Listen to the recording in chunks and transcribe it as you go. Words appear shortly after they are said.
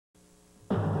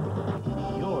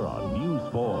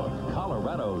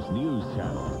Colorado's news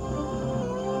channel.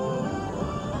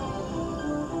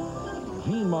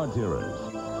 Gene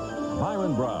Martinez,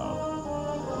 Byron Brown,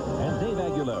 and Dave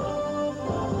Aguilera.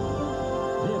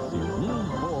 This is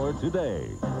News 4 Today.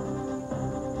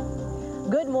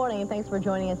 Good morning, and thanks for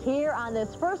joining us here on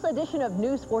this first edition of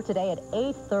News 4 Today at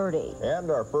 8:30.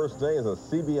 And our first day is a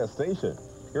CBS station.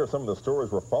 Here are some of the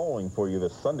stories we're following for you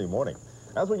this Sunday morning.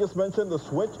 As we just mentioned, the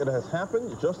switch, it has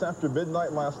happened just after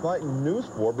midnight last night. News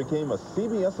 4 became a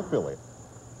CBS affiliate.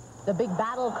 The big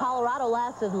battle of Colorado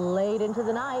lasted late into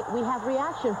the night. We have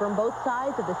reaction from both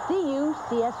sides of the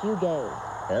CU-CSU game.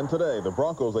 And today, the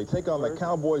Broncos, they take on the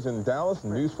Cowboys in Dallas.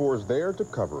 News 4 is there to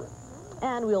cover it.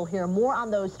 And we'll hear more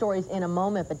on those stories in a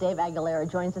moment, but Dave Aguilera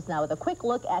joins us now with a quick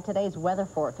look at today's weather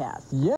forecast. Yeah.